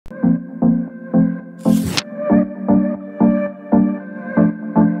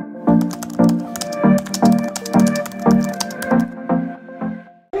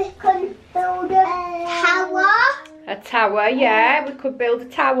tower, yeah. We could build a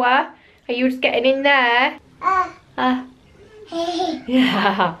tower. Are you just getting in there?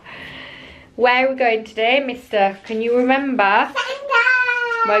 Yeah. Where are we going today, mister? Can you remember?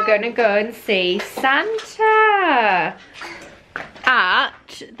 Santa! We're going to go and see Santa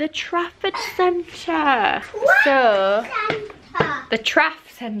at the Trafford Centre. So, the Traff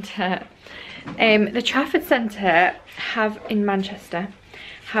Centre. The Trafford Centre in Manchester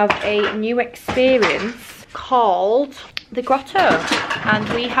have a new experience called the Grotto, and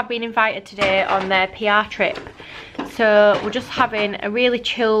we have been invited today on their PR trip. So we're just having a really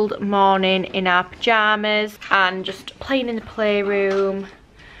chilled morning in our pyjamas and just playing in the playroom,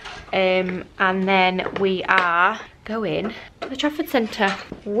 and then we are going to the Trafford Centre.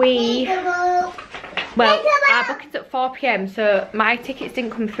 Well, our booking's at 4 PM, so my tickets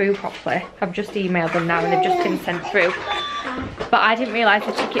didn't come through properly. I've just emailed them now and they've just been sent through. But I didn't realise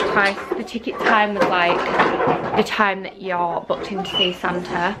the ticket time was like the time that you're booked in to see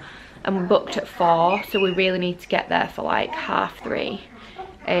Santa, and we're booked at 4, so we really need to get there for like 3:30.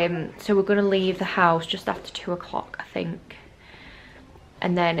 So we're gonna leave the house just after 2 o'clock, I think,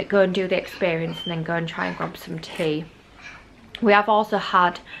 and then go and do the experience and then go and try and grab some tea. We have also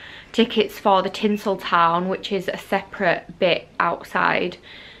had tickets for the Tinseltown, which is a separate bit outside,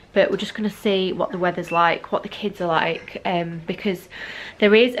 but we're just going to see what the weather's like, what the kids are like, because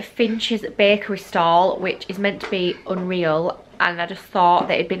there is a Finch's bakery stall which is meant to be unreal, and I just thought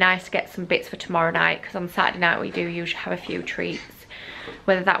that it'd be nice to get some bits for tomorrow night, because on Saturday night we do usually have a few treats,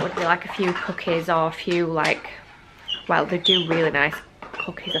 whether that would be like a few cookies or a few, like, well, they do really nice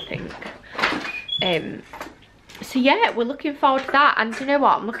cookies, I think. So yeah, we're looking forward to that, and you know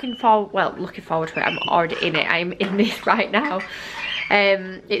what, I'm looking forward to it. I'm already in it. I'm in this right now.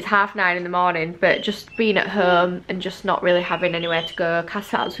 It's 9:30 in the morning, but just being at home and just not really having anywhere to go.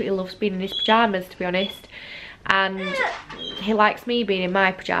 Cass absolutely loves being in his pyjamas, to be honest, and he likes me being in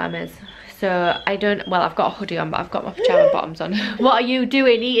my pyjamas. So I don't, well, I've got a hoodie on, but I've got my pyjama bottoms on. What are you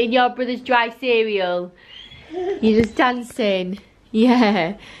doing, eating your brother's dry cereal? You're just dancing.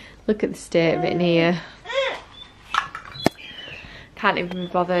 Yeah, look at the state of it in here. Can't even be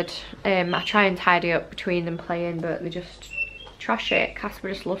bothered. I try and tidy up between them playing, but they just trash it. Casper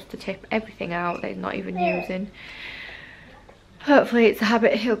just loves to tip everything out that he's not even using. Hopefully it's a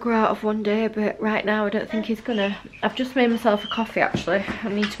habit he'll grow out of one day, but right now I don't think he's gonna. I've just made myself a coffee actually. I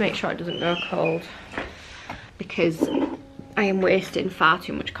need to make sure it doesn't go cold, because I am wasting far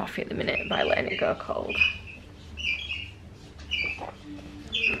too much coffee at the minute by letting it go cold.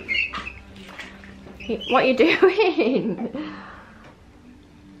 What are you doing?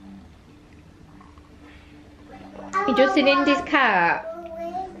 You're just in Indy's car.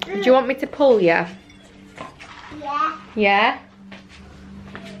 Do you want me to pull you? Yeah. Yeah?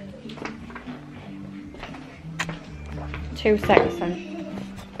 2 seconds then.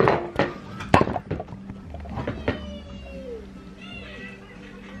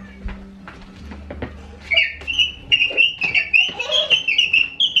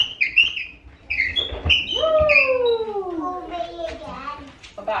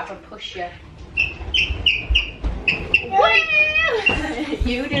 I'm about to push you.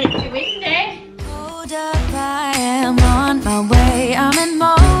 You do it to Indy. Hold up, I am on my way, I'm in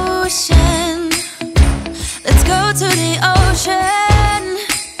motion. Let's go to the ocean.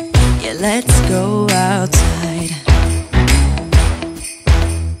 Yeah, let's go outside.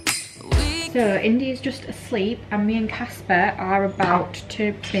 So Indy is just asleep, and me and Casper are about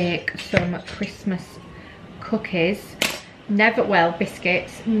to bake some Christmas cookies. Never, well,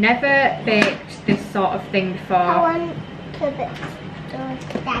 biscuits. Never baked this sort of thing before. I want to bake.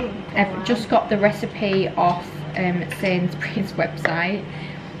 I've just got the recipe off Sainsbury's website.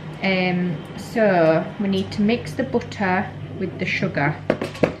 So we need to mix the butter with the sugar.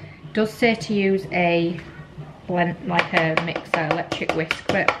 It does say to use a blend, like a mixer, electric whisk,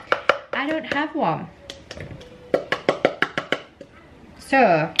 but I don't have one.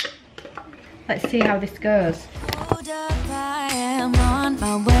 So let's see how this goes. Hold up, I am on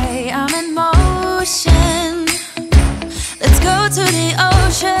my way, I'm in motion. Let's go to the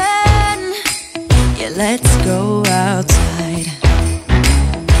ocean. Yeah, let's go outside.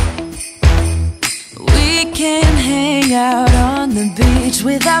 We can hang out on the beach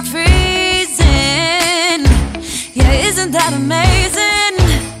without freezing. Yeah, isn't that amazing?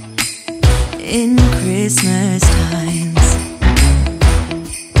 In Christmas times,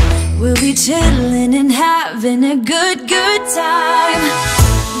 we'll be chilling and having a good time.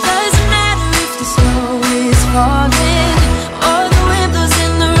 Doesn't matter if the snow is falling or the wind blows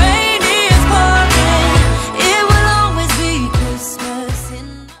and the rain is pouring. It will always be Christmas in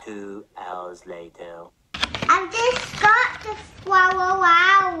 2 hours later. I'm just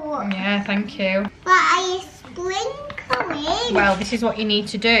Yeah, thank you. But are you sprinkling? Well, this is what you need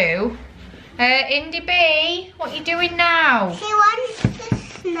to do. Indy B, what are you doing now? She wants a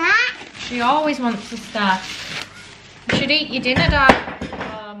snack. She always wants a snack. You should eat your dinner, Dad.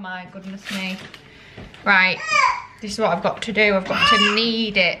 Oh my goodness me. Right, this is what I've got to do. I've got to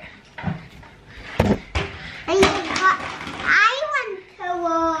knead it. And I want to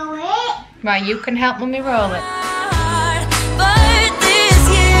roll it. Right, you can help Mummy roll it. But this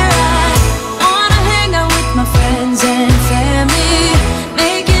year I wanna hang out with my friends and family,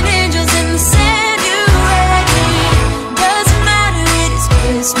 making angels in the sand. You ready? Doesn't matter, it is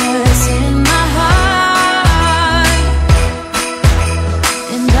Christmas in my heart,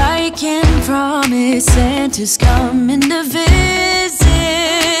 and I can promise Santa's coming to visit.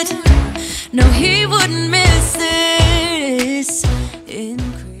 No, he wouldn't miss this in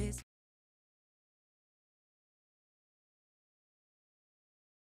Christmas.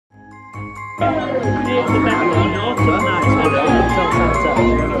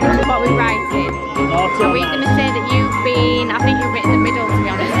 What we're writing. Are we going to say that you've been, I think you're a bit in the middle to be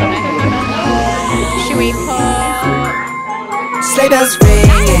honest on it. Should we put... Sleigh bells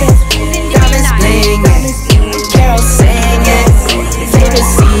ringing, diamonds blinging, carols singing, favorite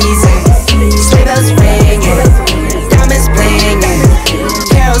season. Sleigh bells ringing, diamonds blinging,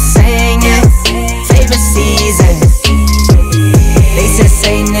 carols singing, favorite season. They said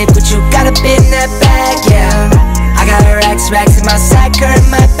Saint Nick, but you got a bit in that bag, yeah. I got racks in my sack or in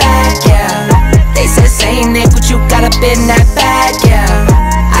my bag, yeah. They said Saint Nick, but you got a bit in that bag, yeah.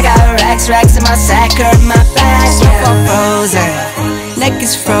 I got racks in my sack or in my bag, yeah. Frozen, neck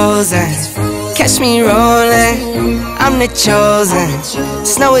is frozen, catch me rolling, I'm the chosen.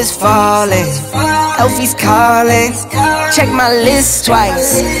 Snow is falling, Elfie's calling. Check my list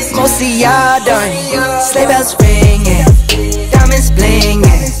twice, most of y'all done. Sleigh bells ringing, diamonds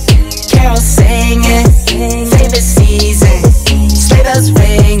blinging, carols singing, favorite season. Sleigh bells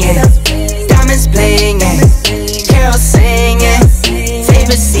ringing, diamonds blinging, carols singing,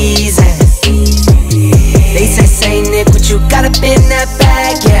 favorite season. They say Saint Nick, but you got a bit in that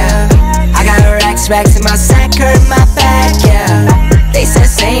bag, yeah. I got racks in my sack or in my bag, yeah. They say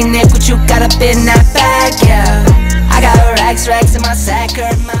Saint Nick, but you got a bit in that bag, yeah. I got racks in my sack or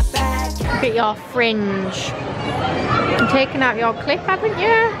in my bag. Look at your fringe. You've taken out your clip, haven't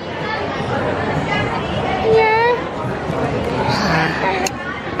you? Yeah.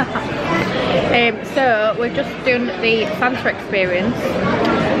 So we've just done the Santa experience,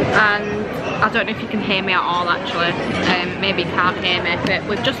 and I don't know if you can hear me at all actually. Maybe you can't hear me, but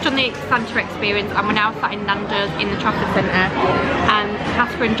we've just done the Santa experience and we're now sat in Nando's in the Trafford Centre, and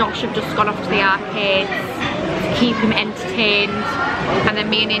Casper and Josh have just gone off to the arcades to keep him entertained, and then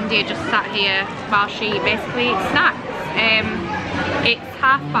me and India just sat here while she basically eats snacks. It's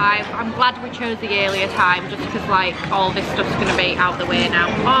 5:30. I'm glad we chose the earlier time just because like all this stuff's going to be out the way now.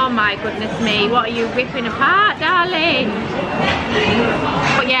 Oh my goodness me, what are you ripping apart, darling?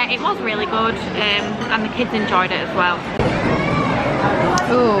 But yeah, it was really good, and the kids enjoyed it as well.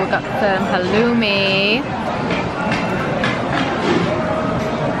 Oh, got some halloumi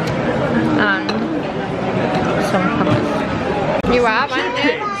and some hummus. You have, aren't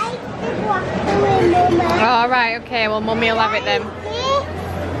you? Oh, right, okay, well Mummy will have it then.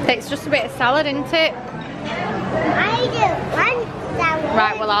 It's just a bit of salad, isn't it? I don't want salad.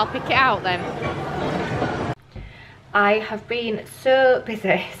 Right, well I'll pick it out then. I have been so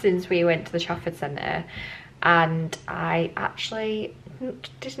busy since we went to the Trafford Centre, and I actually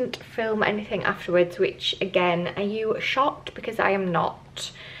didn't film anything afterwards, which again, are you shocked? Because I am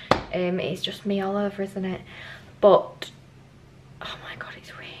not. It's just me all over, isn't it? But, oh my god,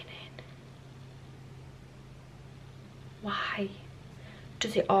 it's raining. Why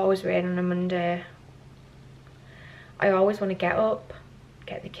does it always rain on a Monday? I always want to get up,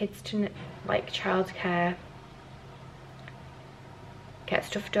 get the kids to like childcare, get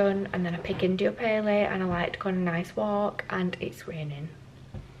stuff done, and then I pick Indy up early and I like to go on a nice walk, and it's raining.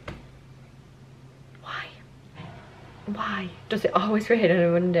 Why does it always rain on a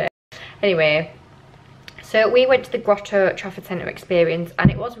Monday? Anyway, so we went to the Grotto Trafford Centre experience and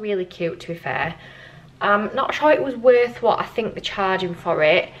it was really cute, to be fair. I'm not sure it was worth what I think they're charging for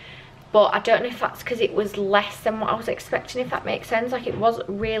it, but I don't know if that's because it was less than what I was expecting, if that makes sense. Like, it was a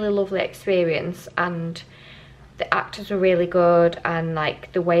really lovely experience and the actors were really good, and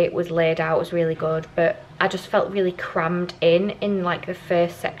like the way it was laid out was really good, but I just felt really crammed in like the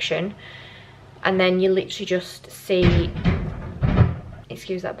first section, and then you literally just see,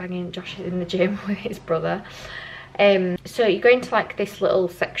 excuse that banging, Josh is in the gym with his brother. So you go into like this little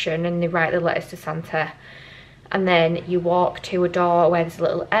section and they write the letters to Santa, and then you walk to a door where there's a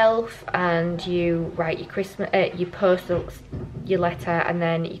little elf, and you write your Christmas, you post your letter, and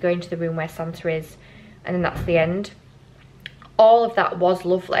then you go into the room where Santa is, and then that's the end. All of that was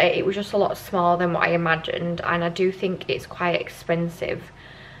lovely. It was just a lot smaller than what I imagined, and I do think it's quite expensive.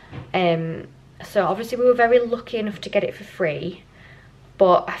 So obviously we were very lucky enough to get it for free,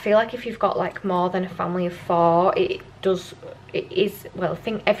 but I feel like if you've got like more than a family of 4, it is, well, I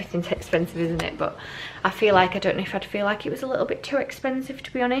think everything's expensive, isn't it? But I feel like, I don't know if I'd feel like it was a little bit too expensive,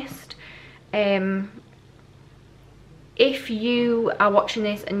 to be honest. If you are watching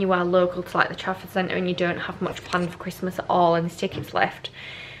this and you are local to like the Trafford Centre and you don't have much planned for Christmas at all and there's tickets left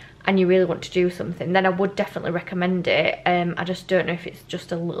and you really want to do something, then I would definitely recommend it. I just don't know if it's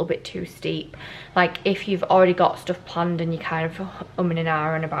just a little bit too steep. Like if you've already got stuff planned and you're kind of umming and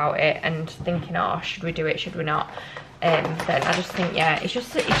ahhing about it and thinking, oh, should we do it, should we not, then I just think, yeah, it's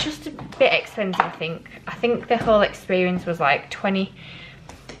just a bit expensive. I think the whole experience was like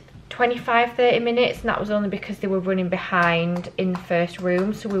 25-30 minutes, and that was only because they were running behind in the first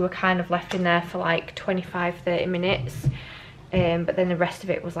room, so we were kind of left in there for like 25-30 minutes, but then the rest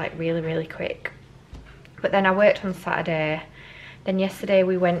of it was like really quick. But then I worked on Saturday, then yesterday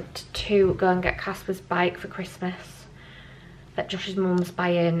we went to go and get Casper's bike for Christmas that Josh's mum's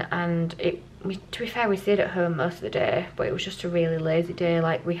buying, and to be fair, we stayed at home most of the day, but it was just a really lazy day.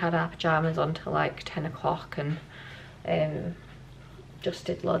 Like we had our pyjamas on till like 10 o'clock and just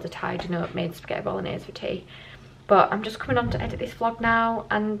did loads of tidying up, made spaghetti bolognese for tea. But I'm just coming on to edit this vlog now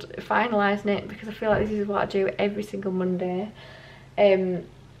and finalising it, because I feel like this is what I do every single Monday.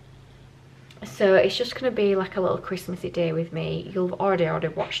 So it's just going to be like a little Christmassy day with me. You'll already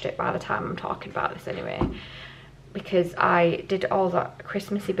watched it by the time I'm talking about this anyway, because I did all that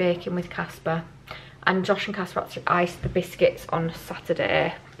Christmassy baking with Casper, and Josh and Casper actually iced the biscuits on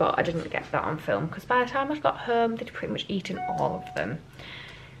Saturday, but I didn't get that on film because by the time I got home they'd pretty much eaten all of them.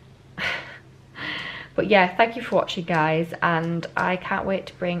 But yeah, thank you for watching, guys, and I can't wait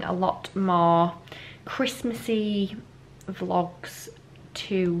to bring a lot more Christmassy vlogs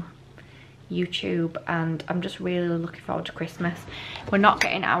to YouTube, and I'm just really looking forward to Christmas. We're not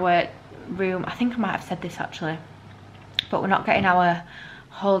getting our room, I think I might have said this actually, but we're not getting our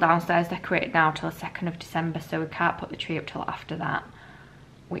whole downstairs decorated now till the 2nd of December, so we can't put the tree up till after that,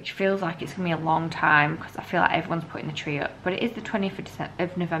 which feels like it's gonna be a long time because I feel like everyone's putting the tree up. But it is the 20th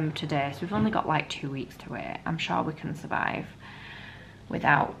of November today, so we've only got like 2 weeks to wait. I'm sure we can survive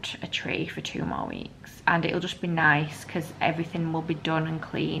without a tree for 2 more weeks, and it'll just be nice because everything will be done and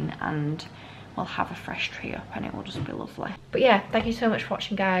clean, and we'll have a fresh tree up and it will just be lovely. But yeah, thank you so much for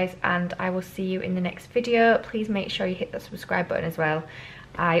watching, guys, and I will see you in the next video. Please make sure you hit that subscribe button as well.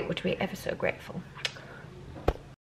 I would be ever so grateful.